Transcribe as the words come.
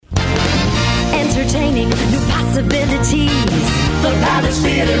bring new possibilities. The Palace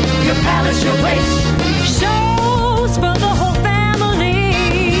Theater, your palace, your place. Shows for the whole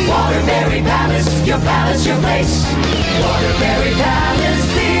family. Waterbury Palace, your place. Waterbury Palace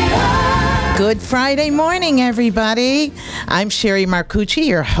Theater. Good Friday morning, everybody. I'm Sherry Marcucci,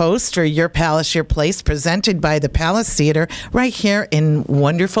 your host for Your Palace, Your Place, presented by the Palace Theater right here in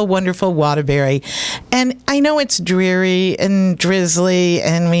wonderful, wonderful Waterbury. And I know it's dreary and drizzly,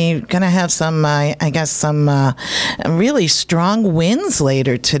 and we're going to have some really strong winds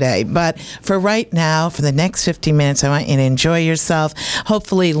later today. But for right now, for the next 50 minutes, I want you to enjoy yourself,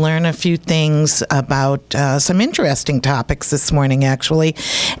 hopefully learn a few things about some interesting topics this morning, actually.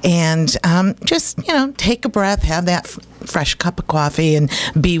 And just, take a breath, have that fresh cup of coffee, and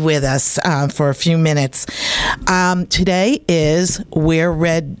be with us for a few minutes. Today is Wear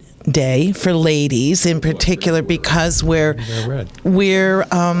Red Day for ladies, in particular, because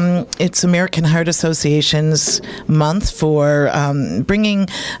it's American Heart Association's month for bringing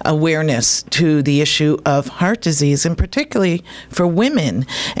awareness to the issue of heart disease, and particularly for women.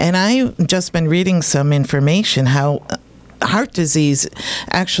 And I've just been reading some information how heart disease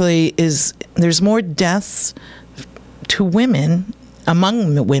actually there's more deaths to women,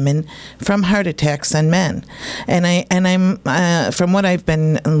 among women, from heart attacks than men. And I'm from what I've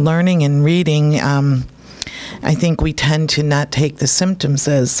been learning and reading, I think we tend to not take the symptoms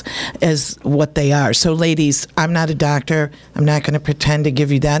as what they are. So, ladies, I'm not a doctor. I'm not going to pretend to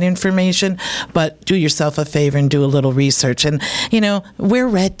give you that information, but do yourself a favor and do a little research. And, wear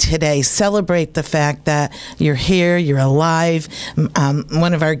red today. Celebrate the fact that you're here, you're alive.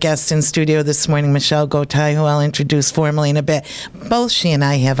 One of our guests in studio this morning, Michelle Gotay, who I'll introduce formally in a bit, both she and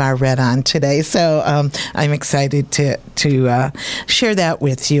I have our red on today. So I'm excited to share that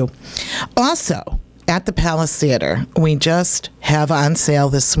with you. Also, at the Palace Theater, we just have on sale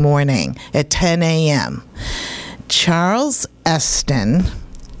this morning at 10 a.m. Charles Esten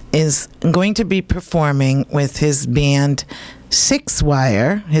is going to be performing with his band Six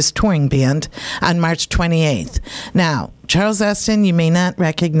Wire, his touring band, on March 28th. Now, Charles Esten, you may not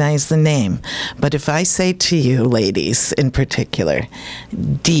recognize the name, but if I say to you, ladies in particular,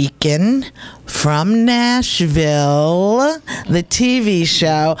 Deacon from Nashville, the TV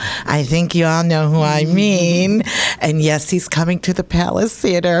show, I think you all know who I mean. And yes, he's coming to the Palace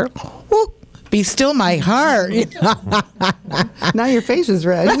Theater. Woo, be still my heart. Now your face is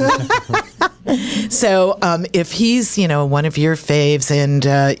red. So if he's, one of your faves and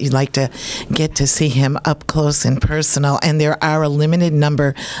you'd like to get to see him up close and personal, and there are a limited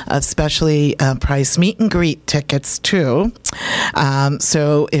number of specially priced meet and greet tickets too.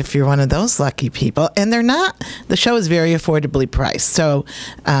 So if you're one of those lucky people, and the show is very affordably priced. So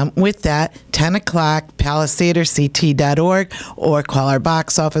with that, 10 o'clock, palacetheaterct.org, or call our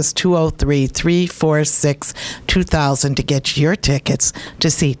box office 203-346-2000 to get your tickets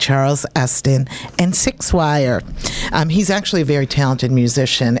to see Charles Esten and Six Wire. He's actually a very talented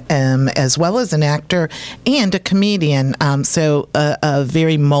musician, as well as an actor and a comedian. So a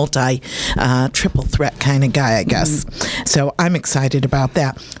very triple threat kind of guy, I guess. Mm-hmm. So I'm excited about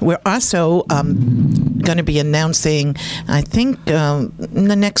that. We're also going to be announcing, I think in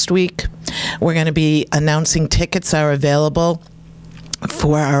the next week, we're going to be announcing tickets are available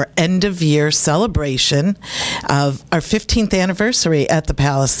for our end-of-year celebration of our 15th anniversary at the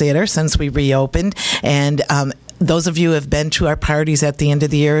Palace Theater since we reopened. And those of you who have been to our parties at the end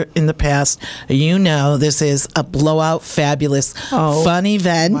of the year in the past, this is a blowout, fabulous, fun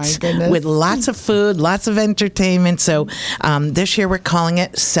event with lots of food, lots of entertainment. So this year we're calling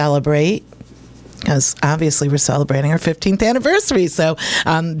it Celebrate, because obviously we're celebrating our 15th anniversary. So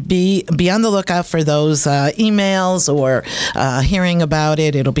be on the lookout for those emails or hearing about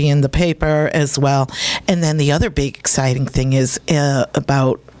it. It'll be in the paper as well. And then the other big exciting thing is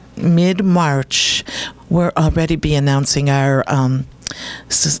about mid-March, we'll already be announcing our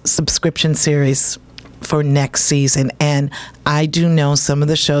subscription series for next season. And I do know some of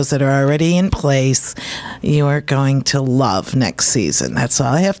the shows that are already in place you are going to love next season. That's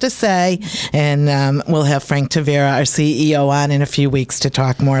all I have to say. And we'll have Frank Tavera, our CEO, on in a few weeks to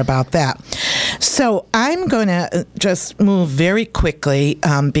talk more about that. So I'm going to just move very quickly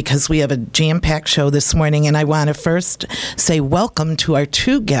because we have a jam-packed show this morning. And I want to first say welcome to our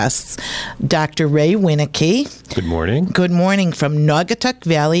two guests, Dr. Ray Winnecke. Good morning. Good morning from Naugatuck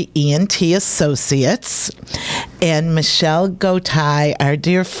Valley ENT Associates. And Michelle Gotay, our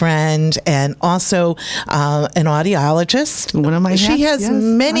dear friend, and also an audiologist. One of my hats, she has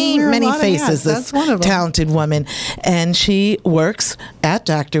many faces, this one of them. Talented woman. And she works at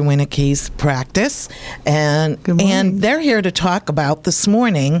Dr. Winnecke's practice. And they're here to talk about this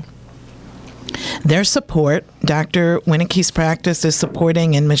morning their support. Dr. Winicke's practice is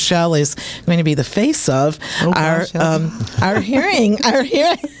supporting, and Michelle is going to be the face of our hearing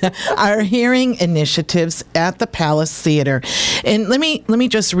initiatives at the Palace Theater. And let me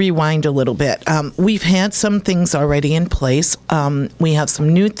just rewind a little bit. We've had some things already in place. We have some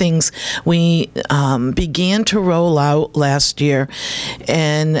new things we began to roll out last year,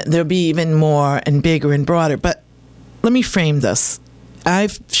 and there'll be even more and bigger and broader. But let me frame this.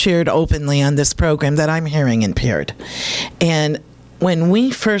 I've shared openly on this program that I'm hearing impaired. And when we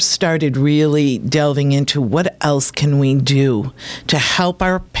first started really delving into what else can we do to help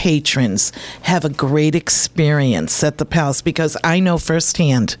our patrons have a great experience at the Palace, because I know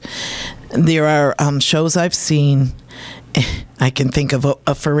firsthand there are shows I've seen. I can think of,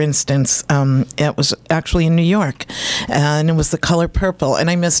 for instance, it was actually in New York, and it was The Color Purple, and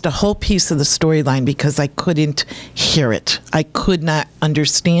I missed a whole piece of the storyline because I couldn't hear it. I could not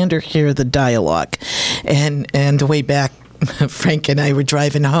understand or hear the dialogue. And the way back, Frank and I were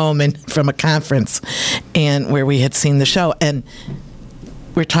driving home from a conference, and where we had seen the show, and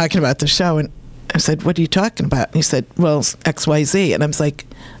we're talking about the show, and I said, "What are you talking about?" And he said, "Well, XYZ." And I was like,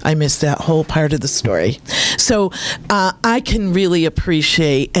 I missed that whole part of the story. So I can really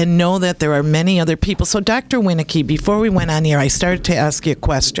appreciate and know that there are many other people. So Dr. Winicke, before we went on here, I started to ask you a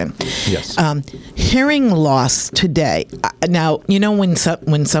question. Yes. Hearing loss today. Now, you know when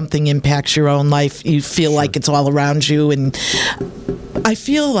something impacts your own life, you feel like it's all around you. And I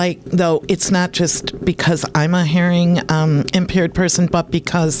feel like, though, it's not just because I'm a hearing impaired person, but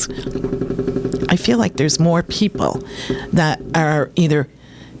because I feel like there's more people that are either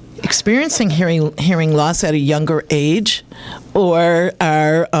experiencing hearing loss at a younger age, or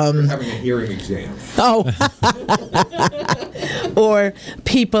are having a hearing exam. Or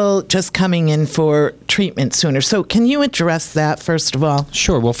people just coming in for treatment sooner. So can you address that first of all?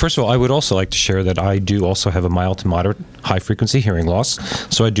 Sure. Well, first of all, I would also like to share that I do also have a mild to moderate high-frequency hearing loss.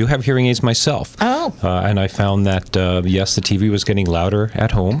 So I do have hearing aids myself. Oh. And I found that, yes, the TV was getting louder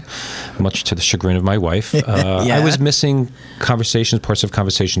at home, much to the chagrin of my wife. Yeah. I was missing parts of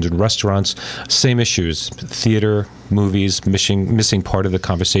conversations in restaurants, same issues, theater, movies, missing part of the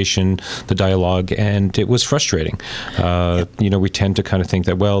conversation, the dialogue, and it was frustrating. We tend to kind of think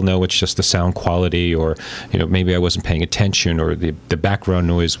that, well, no, it's just the sound quality, or maybe I wasn't paying attention, or the background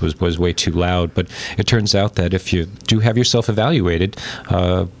noise was way too loud. But it turns out that if you do have yourself evaluated,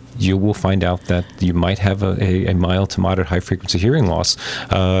 you will find out that you might have a mild to moderate high-frequency hearing loss.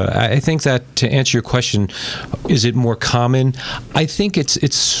 I think that, to answer your question, is it more common? I think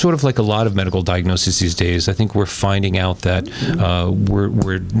it's sort of like a lot of medical diagnoses these days. I think we're finding out that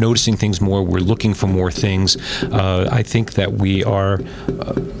we're noticing things more. We're looking for more things. I think that we are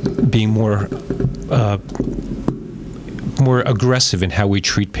being more aggressive in how we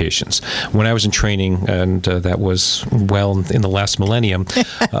treat patients. When I was in training, and that was in the last millennium,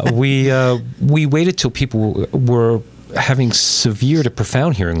 we waited till people were having severe to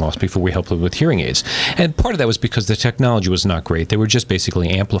profound hearing loss before we helped them with hearing aids. And part of that was because the technology was not great. They were just basically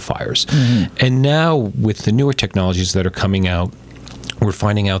amplifiers. Mm-hmm. And now, with the newer technologies that are coming out, we're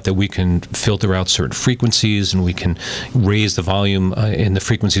finding out that we can filter out certain frequencies, and we can raise the volume in the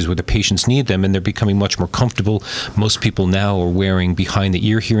frequencies where the patients need them, and they're becoming much more comfortable. Most people now are wearing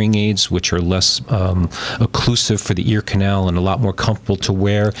behind-the-ear hearing aids, which are less occlusive for the ear canal and a lot more comfortable to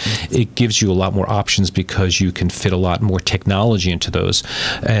wear. It gives you a lot more options because you can fit a lot more technology into those.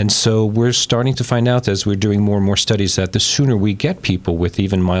 And so we're starting to find out, as we're doing more and more studies, that the sooner we get people with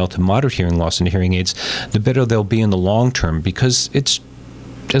even mild to moderate hearing loss and hearing aids, the better they'll be in the long term, because it's,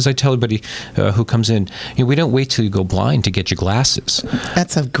 as I tell everybody who comes in, we don't wait till you go blind to get your glasses.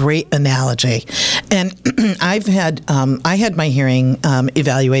 That's a great analogy. And I had my hearing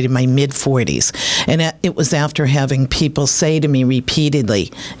evaluated in my mid-40s, and it was after having people say to me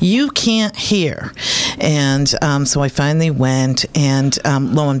repeatedly, "You can't hear." And so I finally went, and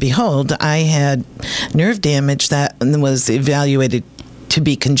lo and behold, I had nerve damage that was evaluated to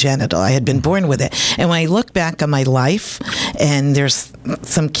be congenital. I had been born with it. And when I look back on my life, and there's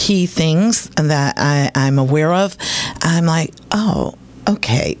some key things that I'm aware of, I'm like, oh,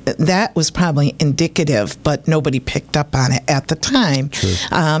 okay, that was probably indicative, but nobody picked up on it at the time. True.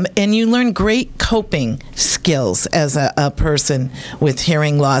 And you learn great coping skills as a person with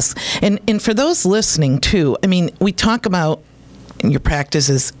hearing loss. And for those listening, too, I mean, we talk about your practice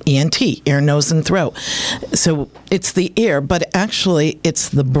is ENT, ear, nose, and throat. So it's the ear, but actually it's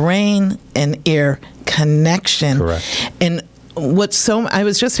the brain and ear connection. Correct. And I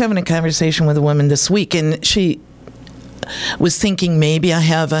was just having a conversation with a woman this week, and was thinking maybe I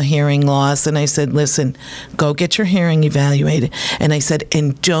have a hearing loss, and I said, listen, go get your hearing evaluated. And I said,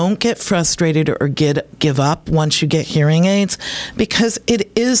 and don't get frustrated or give up once you get hearing aids, because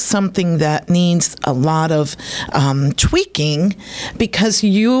it is something that needs a lot of tweaking, because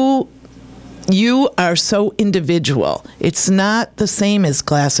you are so individual. It's not the same as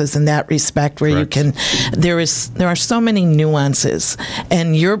glasses in that respect, where Correct. you can, there are so many nuances,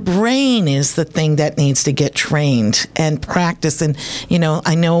 and your brain is the thing that needs to get trained and practice. And,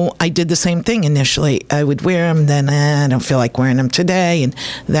 I know I did the same thing initially. I would wear them, then I don't feel like wearing them today, and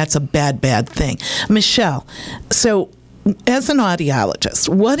that's a bad thing. Michelle, so as an audiologist,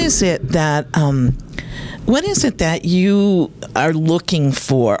 what is it that you are looking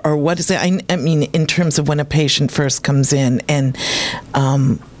for, or what is it? I mean, in terms of when a patient first comes in, and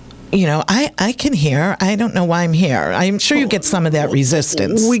I can hear. I don't know why I'm here. I'm sure you get some of that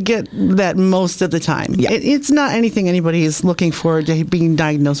resistance. We get that most of the time. Yeah. It's not anything anybody is looking for to being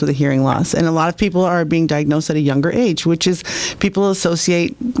diagnosed with a hearing loss. And a lot of people are being diagnosed at a younger age, which is people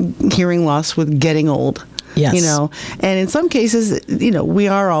associate hearing loss with getting old. Yes. And in some cases, we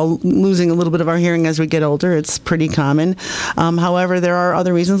are all losing a little bit of our hearing as we get older. It's pretty common. However, there are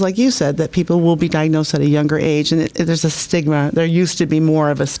other reasons, like you said, that people will be diagnosed at a younger age, and there's a stigma. There used to be more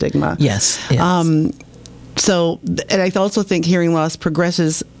of a stigma. Yes. And I also think hearing loss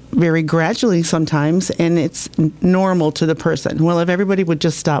progresses very gradually sometimes, and it's normal to the person. Well, if everybody would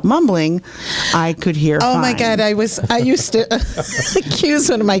just stop mumbling, I could hear Oh fine. my God! I used to accuse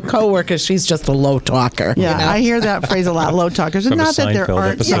one of my coworkers. She's just a low talker. Yeah, I hear that phrase a lot, low talkers. From a Not that there Seinfeld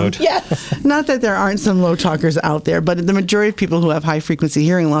aren't episode. Yes. not that there aren't some low talkers out there, but the majority of people who have high frequency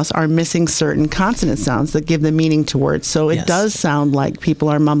hearing loss are missing certain consonant sounds that give the meaning to words. So it Yes. does sound like people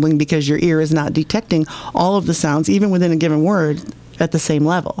are mumbling because your ear is not detecting all of the sounds, even within a given word, at the same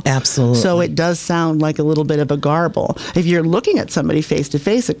level. Absolutely. So it does sound like a little bit of a garble. If you're looking at somebody face to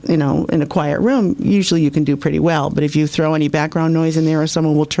face, in a quiet room, usually you can do pretty well. But if you throw any background noise in there, or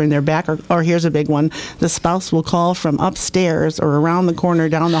someone will turn their back, or here's a big one, the spouse will call from upstairs or around the corner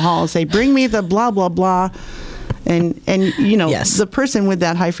down the hall and say, bring me the blah, blah, blah. And Yes. the person with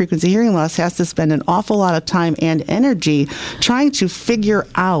that high frequency hearing loss has to spend an awful lot of time and energy trying to figure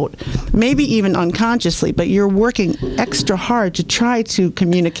out, maybe even unconsciously, but you're working extra hard to try to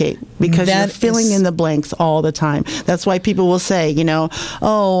communicate, because That you're filling is- in the blanks all the time. That's why people will say,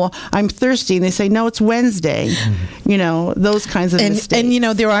 oh, I'm thirsty, and they say, no, it's Wednesday. Those kinds of mistakes.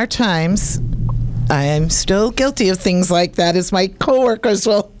 And there are times I am still guilty of things like that, as my coworkers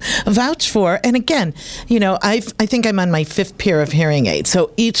will vouch for. And again, I think I'm on my 5th pair of hearing aids.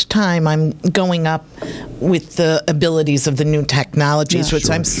 So each time I'm going up with the abilities of the new technologies, Yeah, which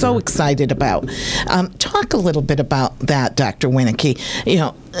I'm so excited about. Talk a little bit about that, Dr. Winicky.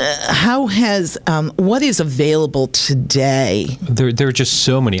 What is available today? There are just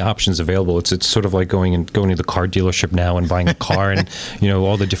so many options available. It's sort of like going to the car dealership now and buying a car, and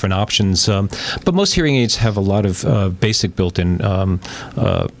all the different options. But most hearing aids have a lot of basic built-in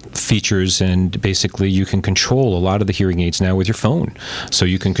features, and basically you can control a lot of the hearing aids now with your phone. So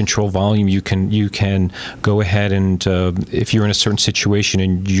you can control volume. You can go ahead and if you're in a certain situation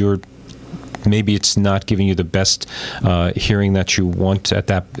and maybe it's not giving you the best hearing that you want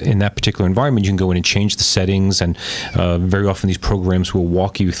in that particular environment, you can go in and change the settings, and very often these programs will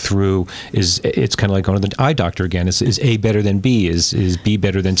walk you through. It's kind of like going to the eye doctor again. Is A better than B? Is B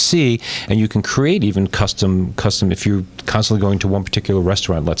better than C? And you can create even custom. If you're constantly going to one particular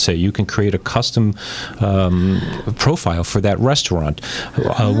restaurant, let's say, you can create a custom profile for that restaurant.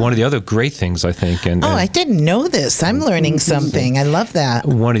 One of the other great things, I think, I didn't know this. I'm learning something. I love that.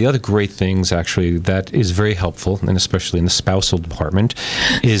 One of the other great things, actually, that is very helpful, and especially in the spousal department,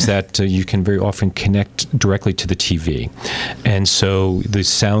 is that you can very often connect directly to the TV. And so the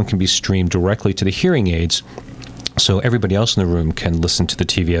sound can be streamed directly to the hearing aids. So everybody else in the room can listen to the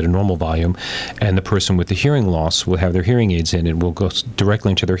TV at a normal volume, and the person with the hearing loss will have their hearing aids in and will go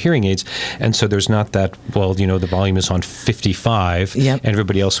directly into their hearing aids. And so there's not that, the volume is on 55, Yep. and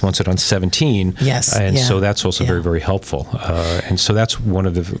everybody else wants it on 17. Yes, And yeah, so that's also yeah. very, very helpful. And so that's one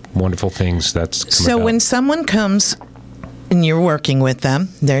of the wonderful things that's come So about. when someone comes and you're working with them,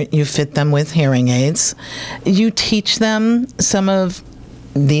 you fit them with hearing aids, you teach them some of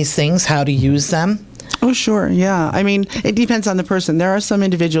these things, how to use them. Oh, sure. Yeah. I mean, it depends on the person. There are some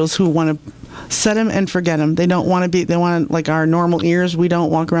individuals who want to set them and forget them. They don't want to be, they want to, like our normal ears, we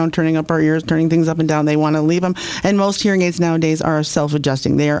don't walk around turning up our ears, turning things up and down. They want to leave them. And most hearing aids nowadays are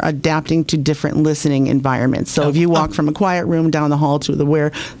self-adjusting. They are adapting to different listening environments. So if you walk from a quiet room down the hall to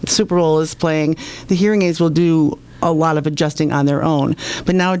where the Super Bowl is playing, the hearing aids will do a lot of adjusting on their own.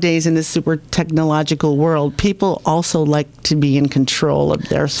 But nowadays, in this super technological world, people also like to be in control of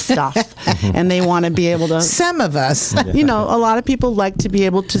their stuff, and they want to be able to. Some of us. You know, a lot of people like to be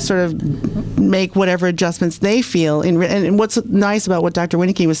able to sort of make whatever adjustments they feel. And what's nice about what Dr.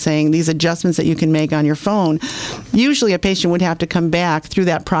 Winicky was saying, these adjustments that you can make on your phone, usually a patient would have to come back through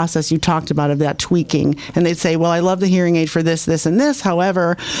that process you talked about of that tweaking, and they'd say, well, I love the hearing aid for this, this, and this.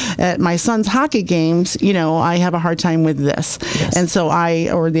 However, at my son's hockey games, you know, I have a hard time with this. Yes. And so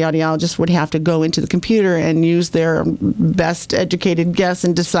I, or the audiologist, would have to go into the computer and use their best educated guess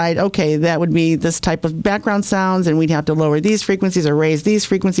and decide, okay, that would be this type of background sounds, and we'd have to lower these frequencies or raise these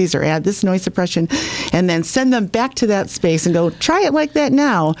frequencies or add this noise suppression, and then send them back to that space and go, try it like that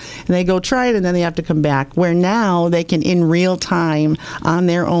now. And they go try it, and then they have to come back, where now they can, in real time, on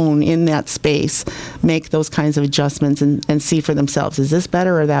their own, in that space, make those kinds of adjustments and see for themselves, is this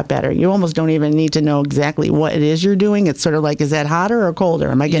better or that better? You almost don't even need to know exactly what it is you're doing. It's sort of like, is that hotter or colder?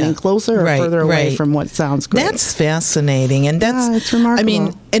 Am I getting closer or further away from what sounds great? That's fascinating. And that's, it's remarkable. I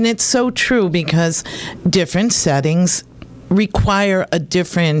mean, and it's so true, because different settings require a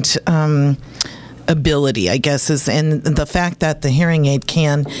different ability, I guess, and the fact that the hearing aid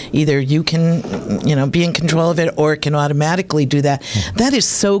can either you can, you know, be in control of it, or it can automatically do that. That is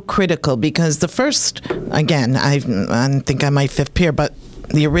so critical, because the first, again, I think I'm my fifth pair, but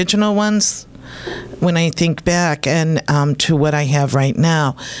the original ones, when I think back and to what I have right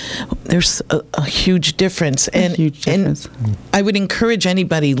now, there's a huge difference. And I would encourage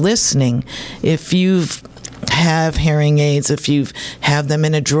anybody listening, if you've have hearing aids, if you have them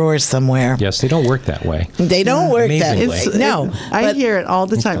in a drawer somewhere. Yes, they don't work that way. They don't work that way. Amazingly. No. I hear it all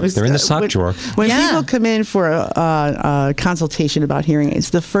the time. They're in the sock drawer. When people come in for a consultation about hearing aids,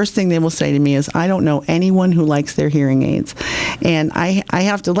 the first thing they will say to me is, I don't know anyone who likes their hearing aids. And I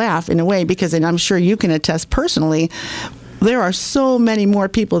have to laugh in a way, because, and I'm sure you can attest personally, there are so many more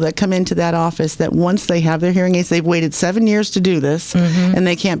people that come into that office that once they have their hearing aids, they've waited 7 years to do this, and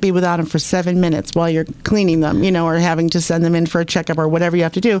they can't be without them for 7 minutes while you're cleaning them, you know, or having to send them in for a checkup or whatever you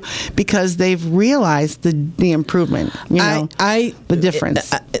have to do, because they've realized the improvement, you know, the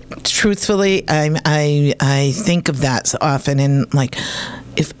difference. Truthfully, I think of that so often, and like,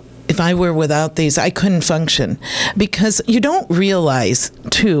 if I were without these, I couldn't function, because you don't realize,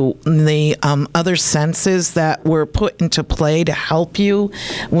 too, the other senses that were put into play to help you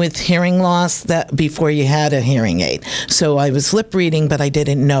with hearing loss that before you had a hearing aid. So I was lip reading, but I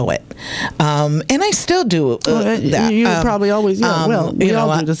didn't know it, and I still do that. You probably always will. We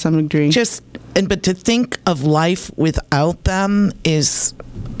all do to some degree. But to think of life without them it's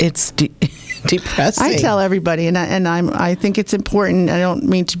depressing. I tell everybody, and I think it's important. I don't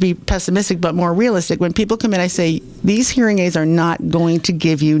mean to be pessimistic, but more realistic. When people come in, I say these hearing aids are not going to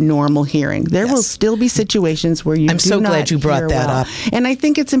give you normal hearing. There will still be situations where you. I'm so glad you brought that up. And I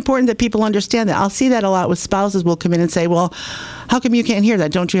think it's important that people understand that. I'll see that a lot with spouses will come in and say, "Well, how come you can't hear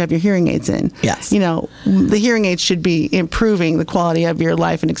that? Don't you have your hearing aids in?" Yes. You know, the hearing aids should be improving the quality of your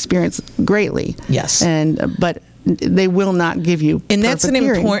life and experience greatly. Yes. But they will not give you and that's an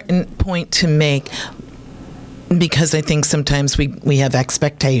hearing. Important point to make, because I think sometimes we have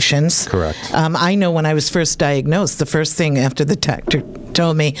expectations. Correct. I know when I was first diagnosed, the first thing after the doctor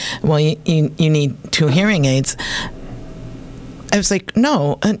told me, well, you need 2 hearing aids, I was like,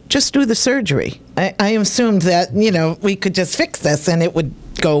 no, just do the surgery. I assumed that, you know, we could just fix this and it would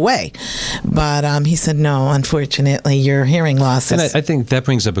go away. But he said, no, unfortunately, your hearing loss is... And I think that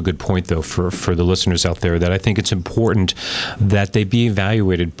brings up a good point, though, for the listeners out there, that I think it's important that they be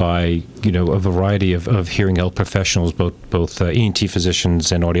evaluated by, you know, a variety of hearing health professionals, both ENT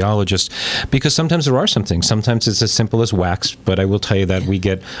physicians and audiologists, because sometimes there are some things. Sometimes it's as simple as wax, but I will tell you that we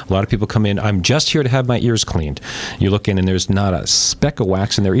get a lot of people come in, I'm just here to have my ears cleaned. You look in and there's not a speck of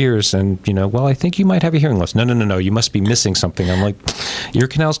wax in their ears, and, you know, well, I think you might have a hearing loss. No, you must be missing something. I'm like, ear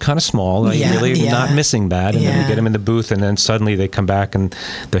canal's kind of small. Not missing that. And then we get them in the booth, and then suddenly they come back and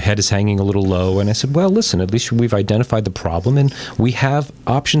their head is hanging a little low. And I said, well, listen, at least we've identified the problem and we have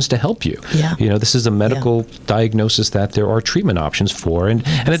options to help you. Yeah. You know, this is a medical diagnosis that there are treatment options for. And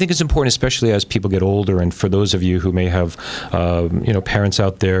I think it's important, especially as people get older, and for those of you who may have, parents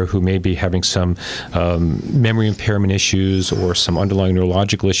out there who may be having some memory impairment issues or some underlying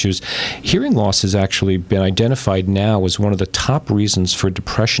neurological issues. Hearing loss has actually been identified now as one of the top reasons for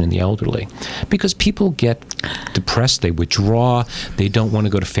depression in the elderly, because people get depressed, they withdraw, they don't want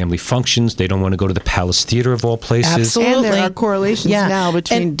to go to family functions, they don't want to go to the Palace Theater of all places. Absolutely. And there are correlations Yeah. now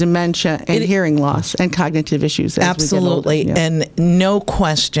between And dementia and hearing loss and cognitive issues. As Absolutely. We get older. Yeah. And no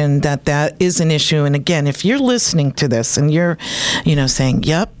question that is an issue. And again, if you're listening to this and you're, saying,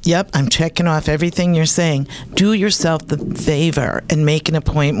 yep, I'm checking off everything you're saying, do yourself the favor and make an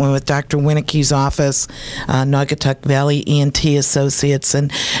appointment with Dr. Winicke's office, Naugatuck Valley ENT Associates,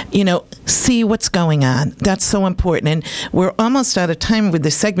 and, see what's going on. That's so important. And we're almost out of time with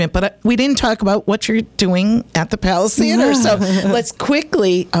this segment, but we didn't talk about what you're doing at the Palace Theater. So let's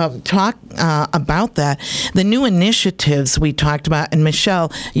quickly talk about that. The new initiatives we talked about, and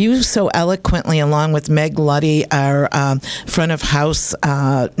Michelle, you so eloquently, along with Meg Luddy, our front of house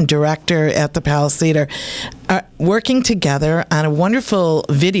director at the Palace Theater, are working together on a wonderful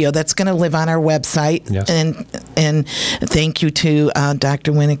video that's going to live on our website. Yes. And thank you to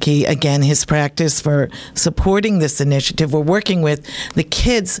Dr. Winicke, again, his practice, for supporting this initiative. We're working with the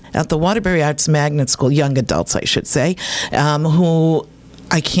kids at the Waterbury Arts Magnet School, young adults, I should say, who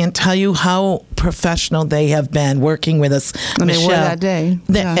I can't tell you how professional they have been working with us. And Michelle, they were that day.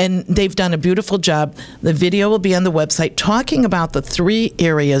 Yeah. And they've done a beautiful job. The video will be on the website talking about the 3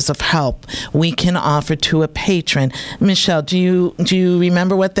 areas of help we can offer to a patron. Michelle, do you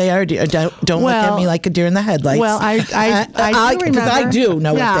remember what they are? Don't look at me like a deer in the headlights. Well, I do remember. Because I do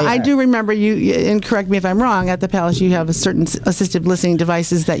know what they are. I do remember you, and correct me if I'm wrong, at the Palace you have a certain assistive listening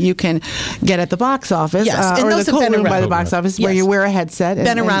devices that you can get at the box office, Yes, and or those the have coat been room by around. the box office, where Yes. you wear a headset.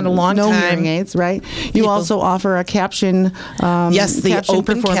 Been around a long no time. hearing aids, right? You also offer a caption. Yes, the caption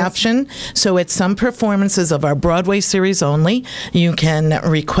open performance. caption. So at some performances of our Broadway series only, you can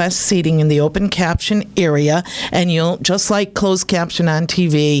request seating in the open caption area, and you'll, just like closed caption on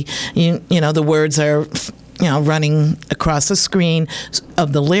TV, the words are running across the screen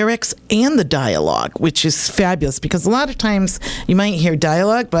of the lyrics and the dialogue, which is fabulous, because a lot of times you might hear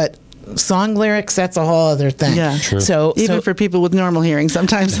dialogue, but song lyrics, that's a whole other thing. Yeah. True. So Even for people with normal hearing,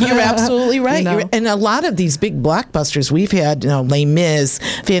 sometimes you're absolutely right. You know. And a lot of these big blockbusters we've had, Les Mis,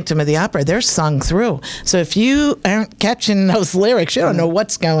 Phantom of the Opera, they're sung through. So if you aren't catching those lyrics, you don't know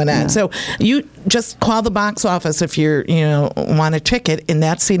what's going on. So you just call the box office if you're, want a ticket in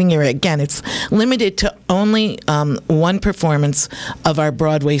that seating area. Again, it's limited to only one performance of our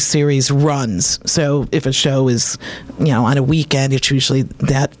Broadway series runs. So if a show is, on a weekend, it's usually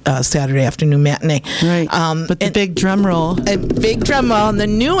that Saturday afternoon matinee. Right. But the big drum roll. A big drum roll. And the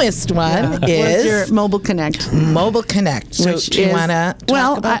newest one Was is your Mobile Connect. Mobile Connect. So Which do you is- want to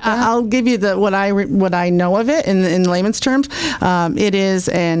talk about that? I'll give you what I know of it in layman's terms. It is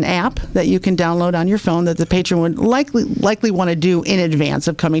an app that you can download on your phone that the patron would likely want to do in advance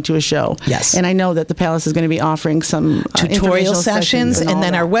of coming to a show. Yes. And I know that the Palace is going to be offering some Tutorial informational sessions, and all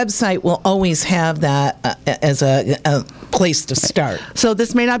then that. our website will always have that as a place to start. So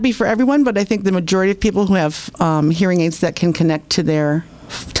this may not be for everyone, but I think the majority of people who have hearing aids that can connect to their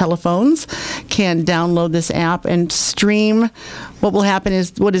telephones can download this app and stream. What will happen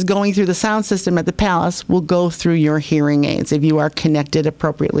is what is going through the sound system at the Palace will go through your hearing aids if you are connected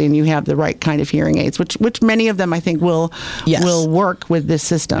appropriately and you have the right kind of hearing aids, which many of them I think will work with this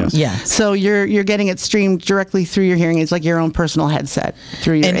system. Yes. So you're getting it streamed directly through your hearing aids, like your own personal headset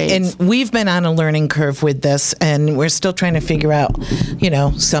through your aids. And we've been on a learning curve with this, and we're still trying to figure out,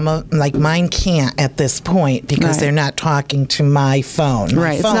 some of, like mine can't at this point because Right. they're not talking to my phone. My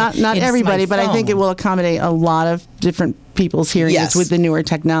Right. phone. It's not It's everybody, my but I think it phone. will accommodate a lot of different people's hearing Yes. aids with the newer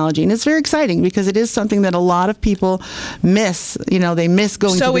technology. And it's very exciting because it is something that a lot of people miss. They miss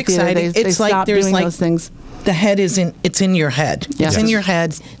going So to the theater. exciting. They It's like stop there's doing like those things. The head it's in your head. Yes. It's in your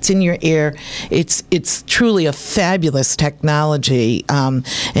head. It's in your ear. It's truly a fabulous technology. And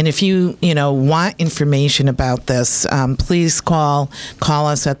if you want information about this, please call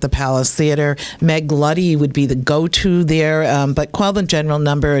us at the Palace Theater. Meg Luddy would be the go-to there, but call the general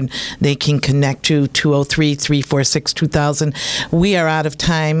number and they can connect you 203-346-2000. We are out of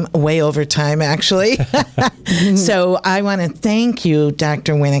time, way over time actually. So I want to thank you,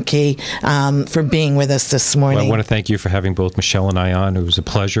 Dr. Winicke, for being with us this morning. Well, I want to thank you for having both Michelle and I on. It was a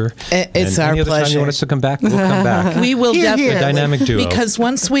pleasure. It's and our any other time pleasure. you want us to come back, we'll come back. We will Here, definitely here. A dynamic duo. because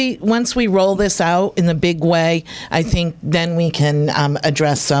once we roll this out in the big way, I think then we can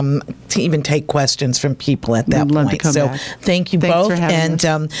address to even take questions from people at that We'd love to point. come So back. thank you Thanks both, for having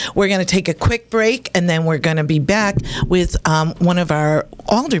and we're going to take a quick break, and then we're going to be back with one of our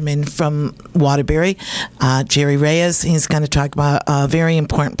aldermen from Waterbury, Jerry Reyes. He's going to talk about a very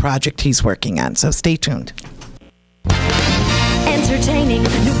important project he's working on. So stay tuned. Enter entertaining,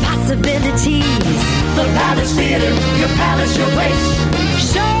 new possibilities. The Palace Theater, your palace, your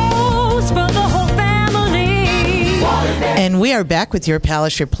place. Shows for the whole family. And we are back with Your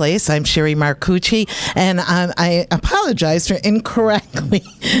Palace, Your Place. I'm Sherry Marcucci, and I apologize for incorrectly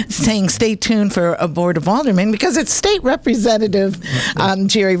saying stay tuned for a Board of Aldermen because it's State Representative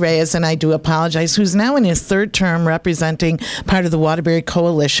Jerry Reyes, and I do apologize, who's now in his third term representing part of the Waterbury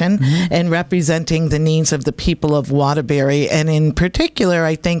Coalition and representing the needs of the people of Waterbury. And in particular,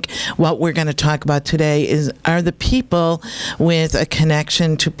 I think what we're going to talk about today are the people with a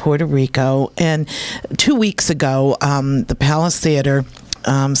connection to Puerto Rico. And 2 weeks ago, the Palace Theater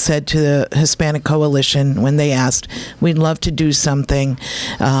said to the Hispanic Coalition when they asked, we'd love to do something,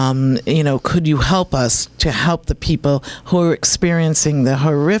 could you help us to help the people who are experiencing the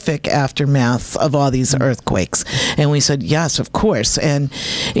horrific aftermath of all these earthquakes? And we said, yes, of course. And,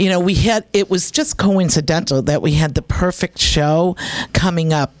 it was just coincidental that we had the perfect show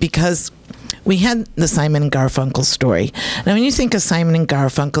coming up because we had the Simon and Garfunkel story. Now, when you think of Simon and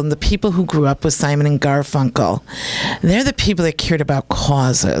Garfunkel and the people who grew up with Simon and Garfunkel, they're the people that cared about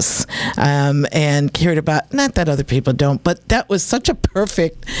causes and cared about, not that other people don't, but that was such a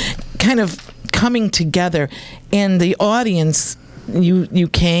perfect kind of coming together. And the audience, you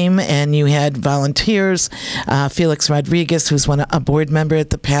came and you had volunteers, Felix Rodriguez, who's a board member at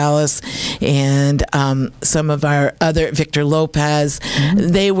the Palace, and some of our other, Victor Lopez.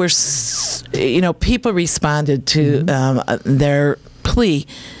 They were, people responded to their plea.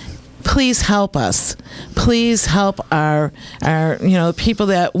 Please help us. Please help our people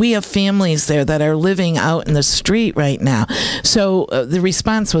that we have families there that are living out in the street right now. So the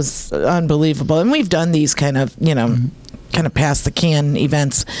response was unbelievable, and we've done these kind of pass the can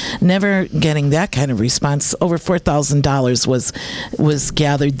events, never getting that kind of response. Over $4,000 was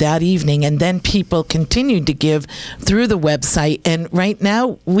gathered that evening, and then people continued to give through the website. And right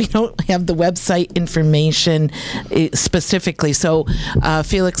now, we don't have the website information specifically. So,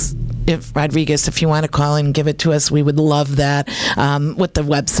 Felix Rodriguez, if you want to call in and give it to us, we would love that. What the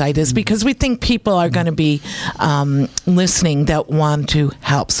website is, because we think people are going to be listening that want to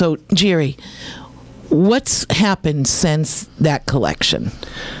help. So, Jerry, what's happened since that collection?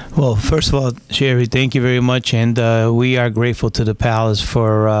 Well, first of all, Sherry, thank you very much, and we are grateful to the Palace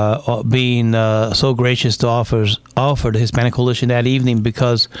for being so gracious to offer the Hispanic Coalition that evening,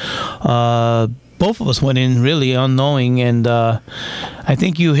 because both of us went in really unknowing, and I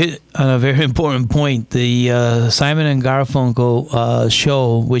think you hit on a very important point. The Simon and Garfunkel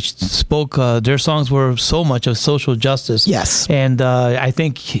show, which spoke, their songs were so much of social justice. Yes. And I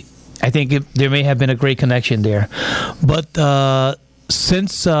think there may have been a great connection there. But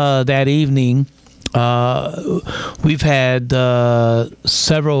since that evening, we've had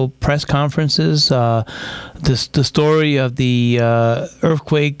several press conferences. The story of the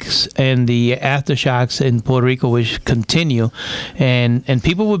earthquakes and the aftershocks in Puerto Rico, which continue, and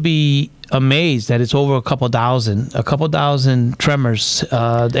people would be amazed that it's over a couple thousand tremors,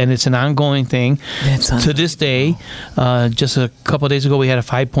 and it's an ongoing thing to this day. Just a couple of days ago, we had a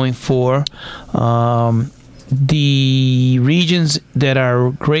 5.4. The regions that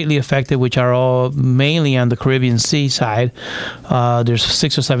are greatly affected, which are all mainly on the Caribbean Sea side, there's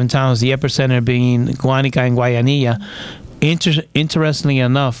 6 or 7 towns, the epicenter being Guanica and Guayanilla. Interestingly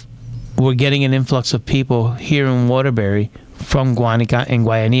enough, we're getting an influx of people here in Waterbury from Guanica and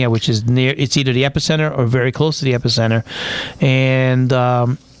Guayanilla, which is it's either the epicenter or very close to the epicenter. And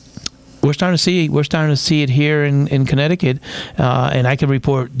we're starting to see it here in Connecticut, and I can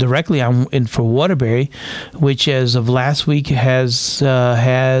report directly for Waterbury, which as of last week has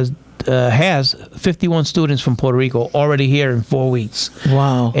 51 students from Puerto Rico already here in 4 weeks.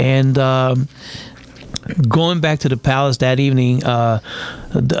 Wow! And going back to the Palace that evening,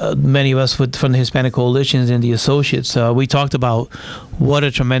 many of us from the Hispanic Coalitions and the associates, we talked about what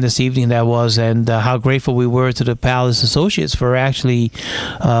a tremendous evening that was, and how grateful we were to the Palace associates for actually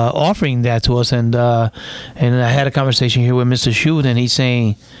offering that to us. And I had a conversation here with Mr. Shute, and he's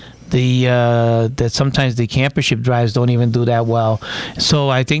saying that sometimes the campership drives don't even do that well. So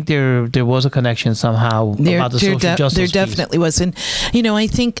I think there was a connection somehow about the social justice There piece. definitely was. And, I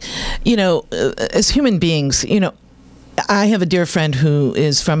think, as human beings, I have a dear friend who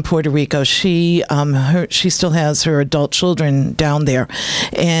is from Puerto Rico. She still has her adult children down there.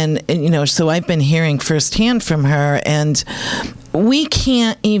 And so I've been hearing firsthand from her, and we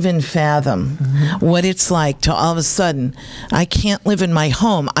can't even fathom what it's like to all of a sudden, I can't live in my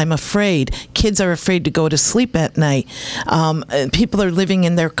home. I'm afraid. Kids are afraid to go to sleep at night. People are living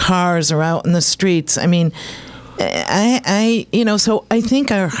in their cars or out in the streets. I mean, So I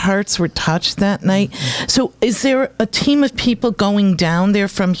think our hearts were touched that night. So is there a team of people going down there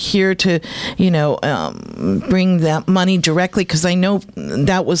from here to, bring that money directly? Because I know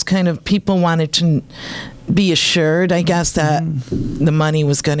that was kind of, people wanted to be assured, I guess, that the money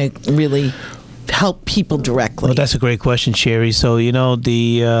was going to really help people directly. Well, that's a great question, Sherry. So,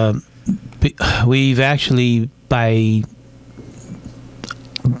 we've actually,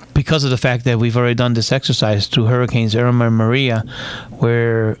 because of the fact that we've already done this exercise through Hurricanes Irma and Maria,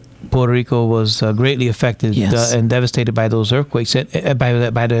 where Puerto Rico was greatly affected and devastated by those earthquakes, by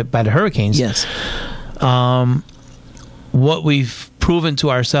the hurricanes. Yes. What we've proven to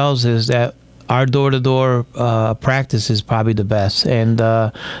ourselves is that our door-to-door practice is probably the best, and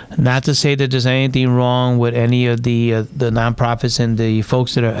not to say that there's anything wrong with any of the nonprofits and the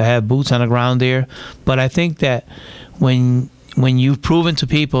folks that have boots on the ground there, but I think that when you've proven to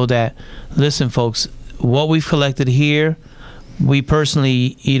people that, listen, folks, what we've collected here, we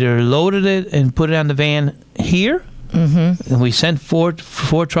personally either loaded it and put it on the van here, and we sent four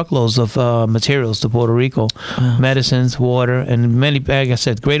truckloads of materials to Puerto Rico, medicines, water, and many. Like I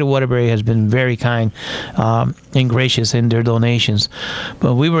said, Greater Waterbury has been very kind and gracious in their donations,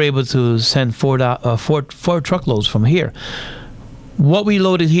 but we were able to send four truckloads from here. What we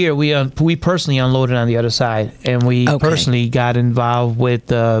loaded here, we personally unloaded on the other side, and we personally got involved with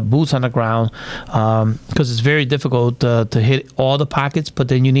boots on the ground, because it's very difficult to hit all the pockets, but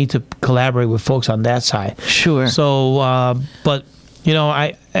then you need to collaborate with folks on that side. Sure. So, but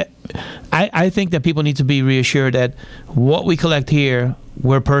I think that people need to be reassured that what we collect here,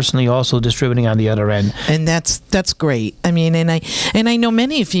 we're personally also distributing on the other end. And that's great. I mean, and I know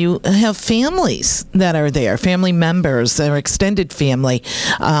many of you have families that are there, family members or extended family,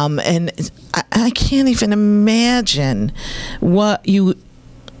 and I can't even imagine what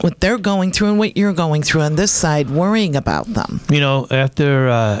they're going through and what you're going through on this side, worrying about them. After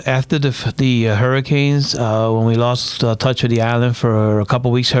the hurricanes, when we lost touch with the island for a couple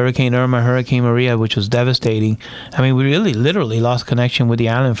of weeks, Hurricane Irma, Hurricane Maria, which was devastating. I mean, we really literally lost connection with the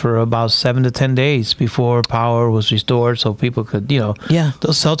island for about 7 to 10 days before power was restored, so people could,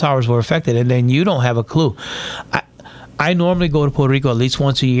 those cell towers were affected, and then you don't have a clue. I normally go to Puerto Rico at least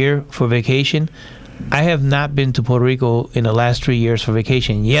once a year for vacation. I have not been to Puerto Rico in the last 3 years for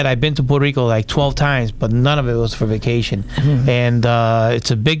vacation. Yet I've been to Puerto Rico like 12 times, but none of it was for vacation. And it's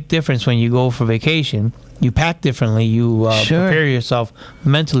a big difference when you go for vacation. You pack differently. You prepare yourself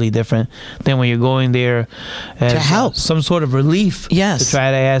mentally different than when you're going there as to help. Some sort of relief. Yes. To try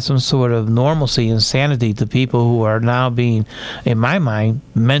to add some sort of normalcy and sanity to people who are now being, in my mind,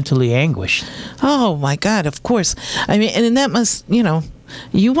 mentally anguished. Oh, my God, of course. I mean, and that must,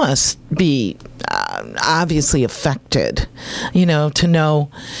 you must be obviously affected, to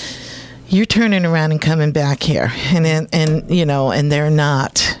know you're turning around and coming back here, and they're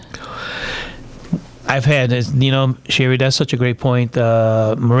not. I've had, Sherry, that's such a great point.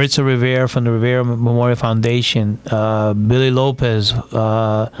 Maritza Rivera from the Rivera Memorial Foundation, Billy Lopez,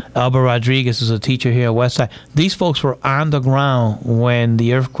 Alba Rodriguez is a teacher here at Westside. These folks were on the ground when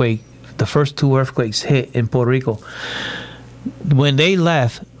the first 2 earthquakes hit in Puerto Rico. When they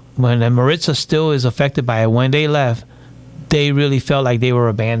left, when Maritza still is affected by it, when they left, they really felt like they were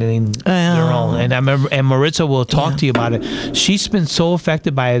abandoning their own. And I remember, and Maritza will talk to you about it. She's been so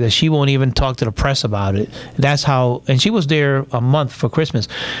affected by it that she won't even talk to the press about it. That's how, and she was there a month for Christmas.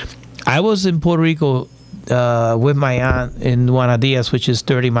 I was in Puerto Rico with my aunt in Juanadías, which is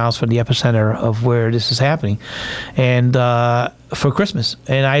 30 miles from the epicenter of where this is happening, and for Christmas.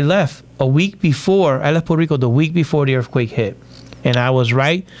 And I left I left Puerto Rico the week before the earthquake hit. And I was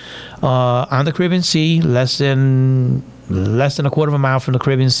right on the Caribbean Sea, less than a quarter of a mile from the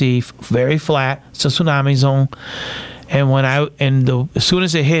Caribbean Sea, very flat. It's a tsunami zone. And as soon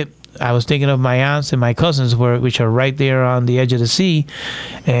as it hit, I was thinking of my aunts and my cousins, which are right there on the edge of the sea,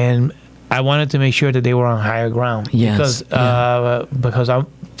 and I wanted to make sure that they were on higher ground. Yes. Because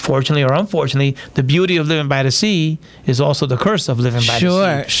fortunately or unfortunately, the beauty of living by the sea is also the curse of living by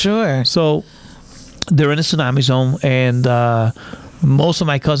the sea. Sure. So they're in a tsunami zone, and most of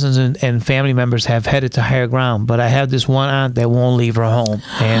my cousins and family members have headed to higher ground, but I have this one aunt that won't leave her home,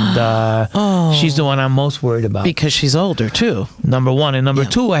 and she's the one I'm most worried about. Because she's older, too. Number one. And number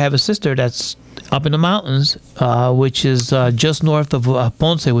two, I have a sister that's up in the mountains, which is just north of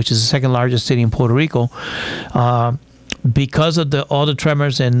Ponce, which is the second largest city in Puerto Rico. Because of all the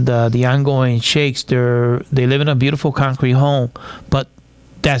tremors and the ongoing shakes, they live in a beautiful concrete home, but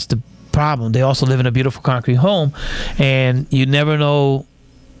that's the problem. They also live in a beautiful concrete home, and you never know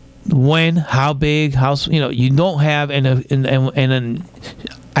when, how big, you don't have, and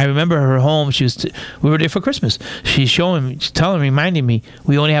I remember her home. We were there for Christmas. She's reminding me,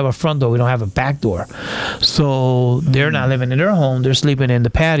 we only have a front door. We don't have a back door. So they're not living in their home. They're sleeping in the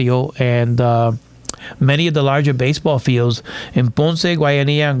patio. And many of the larger baseball fields in Ponce,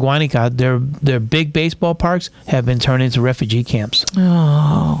 Guayanilla, and Guanica, their big baseball parks have been turned into refugee camps.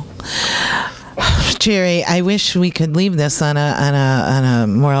 Oh. Jerry, I wish we could leave this on a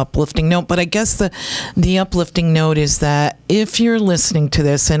more uplifting note, but I guess the uplifting note is that if you're listening to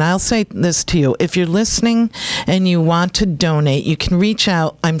this, and I'll say this to you, if you're listening and you want to donate, you can reach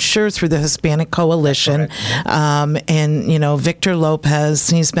out, I'm sure, through the Hispanic Coalition. And, Victor Lopez,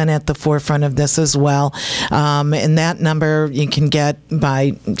 he's been at the forefront of this as well. And that number you can get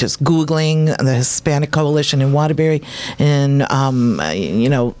by just Googling the Hispanic Coalition in Waterbury and,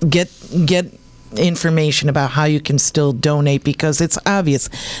 get information about how you can still donate, because it's obvious.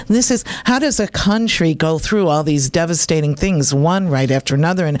 This is, how does a country go through all these devastating things, one right after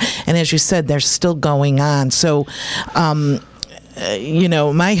another, and as you said, they're still going on. So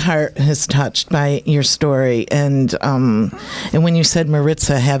my heart is touched by your story, and when you said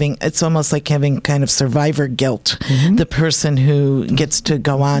Maritza it's almost like having kind of survivor guilt, the person who gets to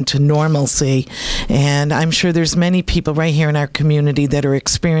go on to normalcy, and I'm sure there's many people right here in our community that are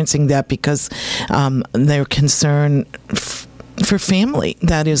experiencing that because they're concerned for family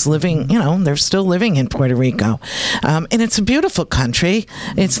that is living, they're still living in Puerto Rico. And it's a beautiful country.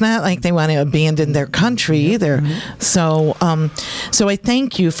 It's not like they want to abandon their country either. So I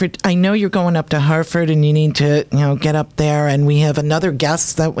thank you I know you're going up to Hartford and you need to, get up there, and we have another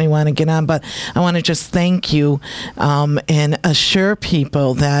guest that we want to get on, but I want to just thank you and assure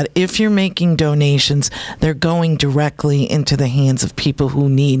people that if you're making donations, they're going directly into the hands of people who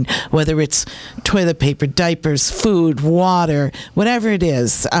need, whether it's toilet paper, diapers, food, water, whatever it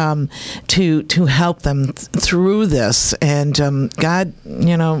is, to help them through this. And God,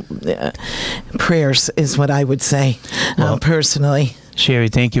 prayers is what I would say, personally. Sherry,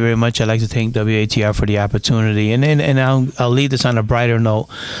 thank you very much. I'd like to thank WATR for the opportunity. And I'll leave this on a brighter note.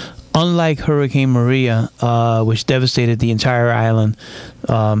 Unlike Hurricane Maria, which devastated the entire island,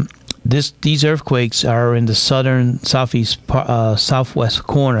 these earthquakes are in the southern, southeast, southwest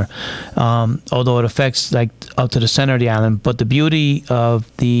corner, although it affects like up to the center of the island. But the beauty of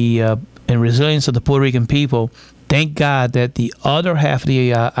and resilience of the Puerto Rican people, thank God that the other half of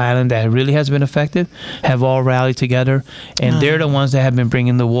the island that really has been affected have all rallied together, and they're the ones that have been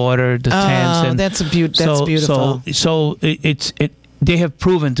bringing the water, the tents. And that's beautiful. So they have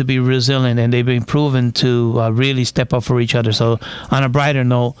proven to be resilient, and they've been proven to really step up for each other. So on a brighter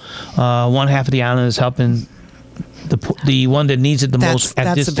note, one half of the island is helping the one that needs it the most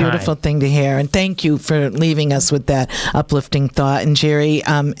at this time. That's a beautiful thing to hear, and thank you for leaving us with that uplifting thought. And Jerry,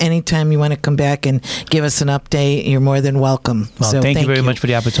 anytime you want to come back and give us an update, you're more than welcome. Well, so thank you very much for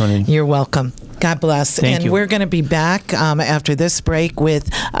the opportunity. You're welcome. God bless. Thank you. We're going to be back after this break with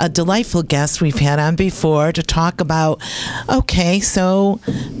a delightful guest we've had on before to talk about, okay, so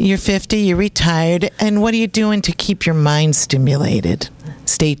you're 50, you're retired, and what are you doing to keep your mind stimulated?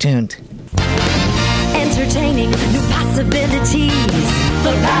 Stay tuned. Entertaining new possibilities.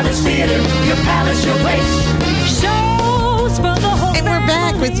 The Palace Theater, your palace, your place. Shows for the whole And we're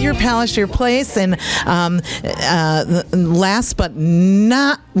back with Your Palace, Your Place. And last but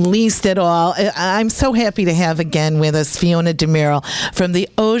not least at all, I'm so happy to have again with us Fiona DeMiro from the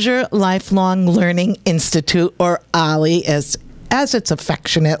Osher Lifelong Learning Institute, or OLLI, as it's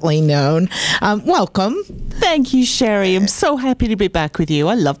affectionately known. Welcome. Thank you, Sherry. I'm so happy to be back with you.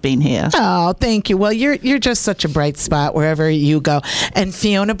 I love being here. Oh, thank you. Well, you're just such a bright spot wherever you go. And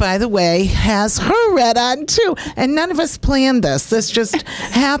Fiona, by the way, has her red on too. And none of us planned this. This just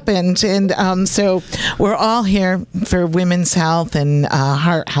happened. And so we're all here for Women's Health and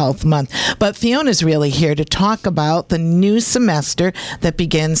Heart Health Month. But Fiona's really here to talk about the new semester that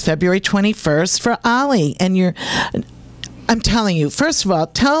begins February 21st for OLLI. And I'm telling you, first of all,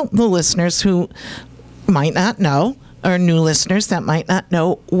 tell the listeners who might not know, or new listeners that might not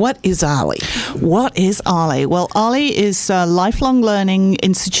know, what is OLLI? What is OLLI? Well, OLLI is a lifelong learning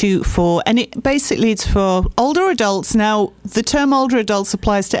institute it's for older adults. Now, the term older adults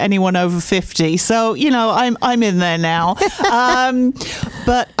applies to anyone over 50, so I'm in there now.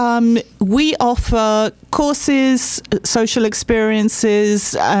 But we offer courses, social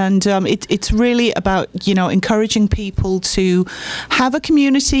experiences, and it's really about encouraging people to have a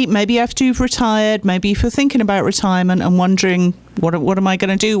community. Maybe after you've retired, maybe if you're thinking about retirement and wondering What am I going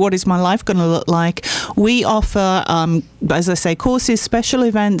to do? What is my life going to look like? We offer, as I say, courses, special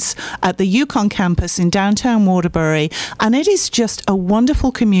events at the Yukon campus in downtown Waterbury, and it is just a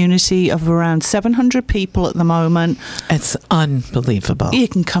wonderful community of around 700 people at the moment. It's unbelievable. You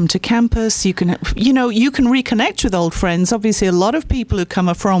can come to campus. You can reconnect with old friends. Obviously, a lot of people who come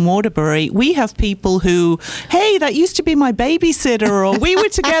are from Waterbury. We have people who, hey, that used to be my babysitter, or we were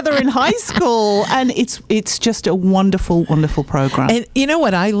together in high school, and it's just a wonderful, wonderful program. And you know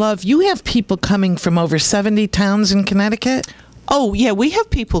what I love? You have people coming from over 70 towns in Connecticut. Oh, yeah, we have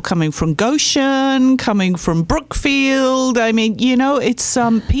people coming from Goshen, coming from Brookfield. I mean, it's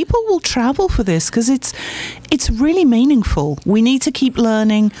people will travel for this because it's really meaningful. We need to keep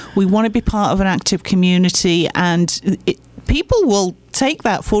learning. We want to be part of an active community, and people will take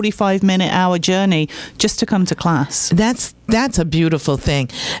that 45-hour journey just to come to class. That's a beautiful thing.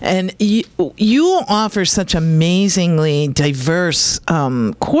 And you offer such amazingly diverse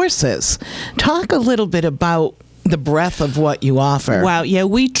courses. Talk a little bit about the breadth of what you offer. Wow, yeah,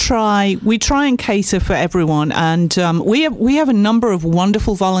 we try and cater for everyone, and we have a number of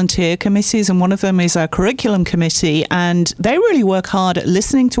wonderful volunteer committees, and one of them is our curriculum committee, and they really work hard at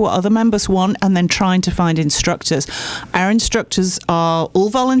listening to what other members want and then trying to find instructors. Our instructors are all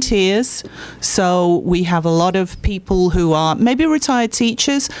volunteers, so we have a lot of people who are maybe retired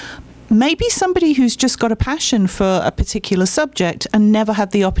teachers, maybe somebody who's just got a passion for a particular subject and never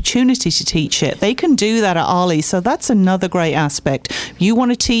had the opportunity to teach it. They can do that at ARLI, so that's another great aspect. You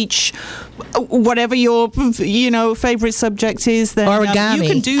want to teach whatever your favorite subject is, then origami. You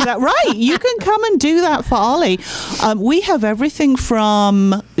can do that. Right, you can come and do that for ARLI. We have everything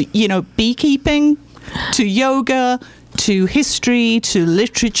from beekeeping to yoga to history, to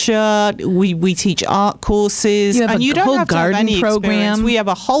literature. We teach art courses. You have and you don't whole have to have garden any program. experience. We have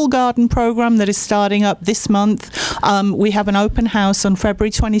a whole garden program that is starting up this month. We have an open house on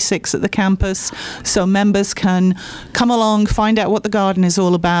February 26th at the campus, so members can come along, find out what the garden is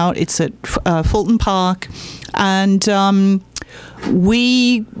all about. It's at Fulton Park, and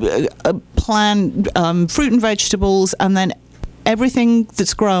we plant fruit and vegetables, and then everything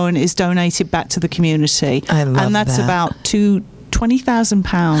that's grown is donated back to the community. I love and that's that. about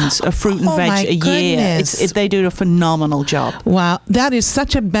 £20,000 of fruit and veg a year. They do a phenomenal job. Wow, that is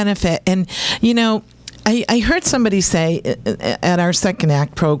such a benefit. And, I heard somebody say at our Second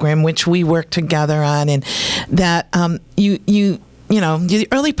Act program, which we work together on, and that the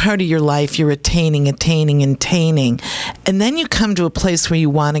early part of your life, you're attaining, and then you come to a place where you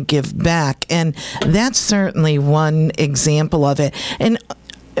want to give back, and that's certainly one example of it. And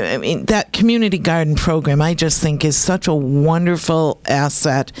I mean, that community garden program, I just think, is such a wonderful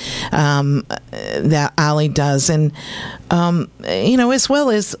asset that ARLI does. And, as well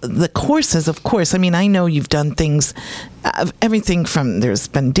as the courses, of course. I mean, I know you've done things, everything from, there's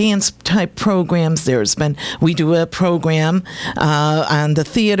been dance type programs, we do a program on the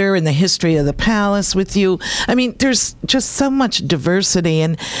theater and the history of the palace with you. I mean, there's just so much diversity.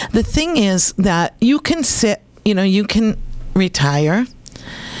 And the thing is that you can you can retire.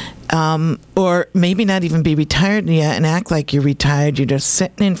 Or maybe not even be retired yet and act like you're retired. You're just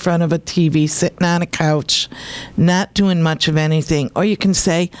sitting in front of a TV, sitting on a couch, not doing much of anything. Or you can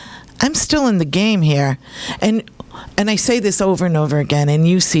say, I'm still in the game here. And I say this over and over again, and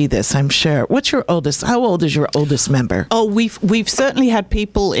you see this, I'm sure. How old is your oldest member? Oh, we've certainly had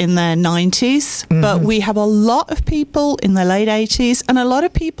people in their 90s, but we have a lot of people in their late 80s and a lot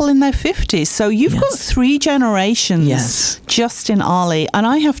of people in their 50s. So you've got 3 generations just in ARLI. And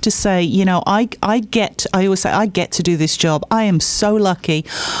I have to say, I always say I get to do this job. I am so lucky.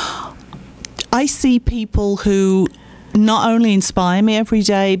 I see people who not only inspire me every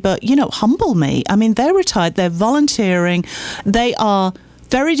day, but, humble me. I mean, they're retired, they're volunteering, they are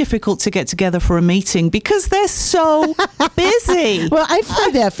very difficult to get together for a meeting because they're so busy. Well, I've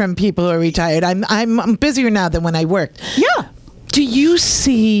heard that from people who are retired. I'm busier now than when I worked. Yeah. Do you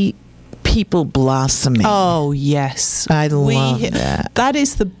see people blossoming? Oh, yes. I love that. That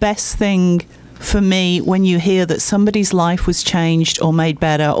is the best thing for me, when you hear that somebody's life was changed or made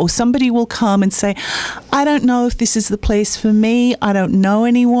better, or somebody will come and say, I don't know if this is the place for me, I don't know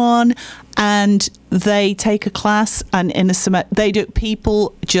anyone, and they take a class, and in a semester,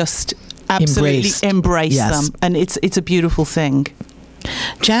 people just absolutely embrace them, and it's a beautiful thing.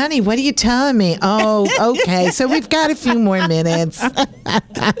 Johnny, what are you telling me? Oh, okay. So we've got a few more minutes.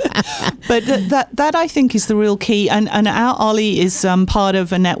 But that I think is the real key. And our ARLI is part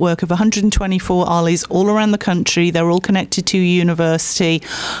of a network of 124 ARLIs all around the country. They're all connected to a university.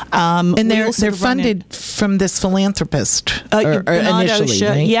 And they're funded from this philanthropist Bernard initially, Osher,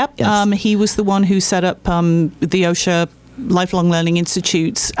 right? Yep. Yes. He was the one who set up the Osher lifelong learning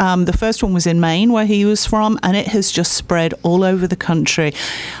institutes. The first one was in Maine, where he was from, and it has just spread all over the country.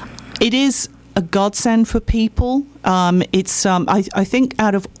 It is a godsend for people. I think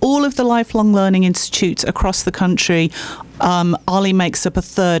out of all of the lifelong learning institutes across the country, OLLI makes up a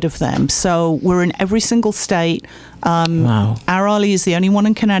third of them. So we're in every single state. Wow. Our OLLI is the only one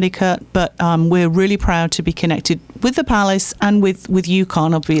in Connecticut, but we're really proud to be connected with the Palace and with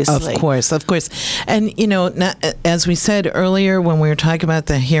UConn, obviously. Of course. And, you know, as we said earlier when we were talking about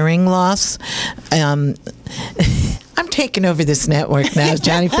the hearing loss, I'm taking over this network now,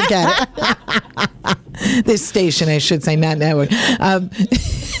 Johnny. Forget it. This station, I should say, not network.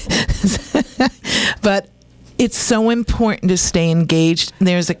 But it's so important to stay engaged.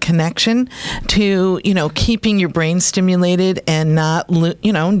 There's a connection to, you know, keeping your brain stimulated and not,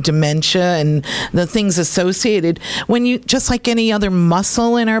 you know, dementia and the things associated. When you, just like any other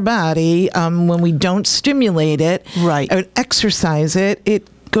muscle in our body, when we don't stimulate it, right, or exercise it, it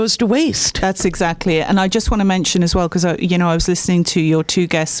goes to waste. That's exactly it. And I just want to mention as well, because I was listening to your two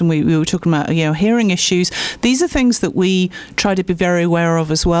guests and we were talking about, you know, hearing issues. These are things that we try to be very aware of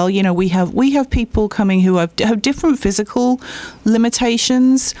as well. You know, we have people coming who have different physical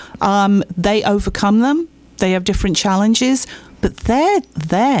limitations. They overcome them. They have different challenges, but they're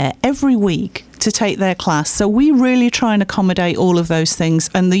there every week to take their class. So we really try and accommodate all of those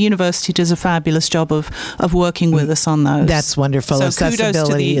things, and the university does a fabulous job of working with us on those. That's wonderful. So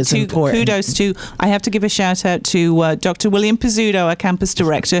Accessibility is important. Kudos to, I have to give a shout out to Dr. William Pizzuto, our campus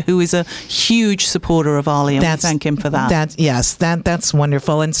director, who is a huge supporter of OLLI, and we thank him for that. That's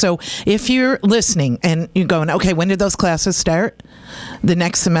wonderful. And so if you're listening and you're going, okay, when did those classes start? The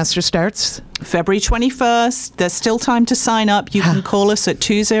next semester starts? February 21st. There's still time to sign up. You can call us at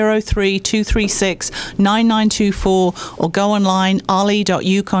 203-236-9924 or go online,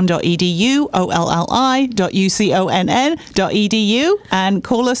 olli.uconn.edu, olli.uconn.edu, and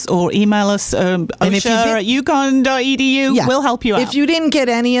call us or email us, osher@uconn.edu. Yeah. We'll help you out. If you didn't get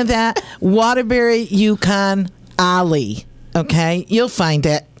any of that, Waterbury, UConn, OLLI, okay? You'll find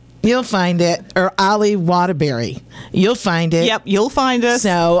it. You'll find it, or OLLI Waterbury. You'll find it. Yep, you'll find us.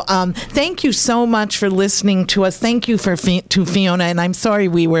 So thank you so much for listening to us. Thank you to Fiona, and I'm sorry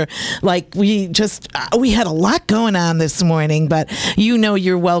we were like, we had a lot going on this morning, but you know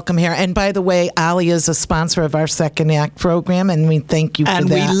you're welcome here. And by the way, OLLI is a sponsor of our Second Act program, and we thank you for that.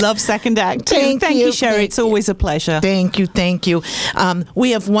 And we love Second Act too. Thank you, Sherry. It's always a pleasure. Thank you. We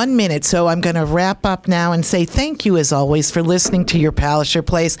have 1 minute, so I'm going to wrap up now and say thank you as always for listening to Your Palliser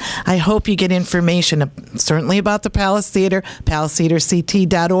Place. I hope you get information certainly about the Palace Theater,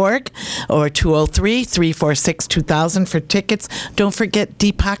 palacetheaterct.org, or 203-346-2000 for tickets. Don't forget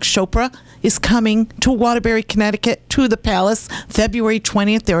Deepak Chopra is coming to Waterbury, Connecticut, to the Palace, February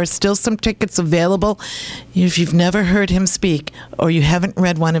 20th. There are still some tickets available. If you've never heard him speak or you haven't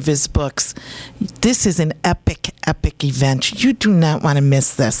read one of his books, this is an epic event. You do not want to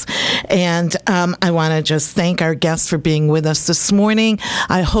miss this. And I want to just thank our guests for being with us this morning.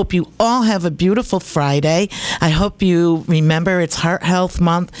 I hope you all have a beautiful Friday. I hope you remember it's Heart Health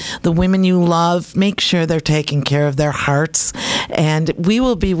Month. The women you love, make sure they're taking care of their hearts. And we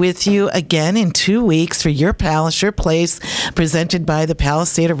will be with you again in 2 weeks for Your Palliser Place, presented by the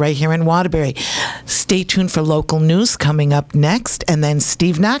Palace Theater right here in Waterbury. Stay tuned for local news coming up next, and then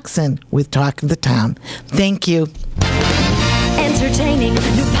Steve Noxon with Talk of the Town. Thank you. Entertaining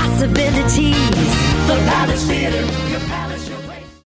new possibilities. The Palace Theater.